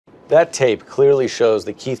That tape clearly shows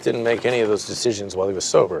that Keith didn't make any of those decisions while he was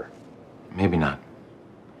sober. Maybe not.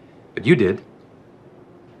 But you did.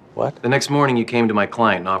 What? The next morning, you came to my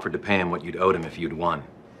client and offered to pay him what you'd owed him if you'd won.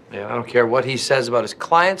 Yeah, I don't care what he says about his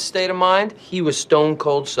client's state of mind. He was stone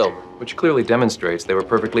cold sober. Which clearly demonstrates they were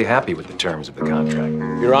perfectly happy with the terms of the contract.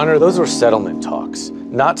 Your Honor, those were settlement talks,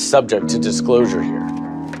 not subject to disclosure here.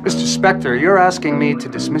 Mr. Spector, you're asking me to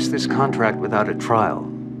dismiss this contract without a trial.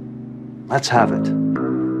 Let's have it.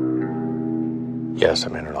 Yes, I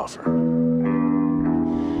made an offer.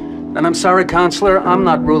 And I'm sorry, Counselor, I'm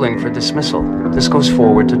not ruling for dismissal. This goes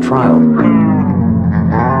forward to trial.